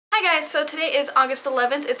Hi guys, so today is August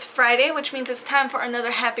 11th, it's Friday, which means it's time for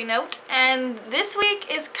another happy note, and this week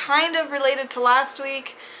is kind of related to last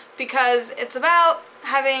week because it's about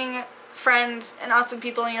having friends and awesome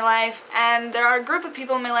people in your life, and there are a group of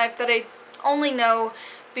people in my life that I only know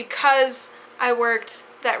because I worked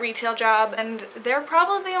that retail job, and they're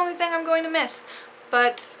probably the only thing I'm going to miss,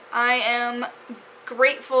 but I am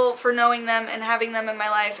grateful for knowing them and having them in my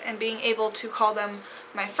life and being able to call them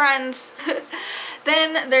my friends.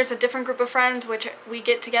 Then there's a different group of friends which we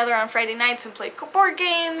get together on Friday nights and play board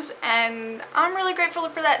games, and I'm really grateful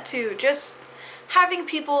for that too. Just having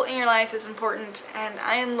people in your life is important, and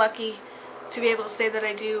I am lucky to be able to say that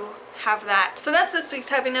I do have that. So that's this week's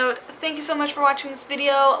happy note. Thank you so much for watching this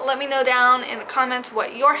video. Let me know down in the comments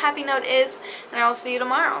what your happy note is, and I will see you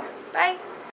tomorrow. Bye!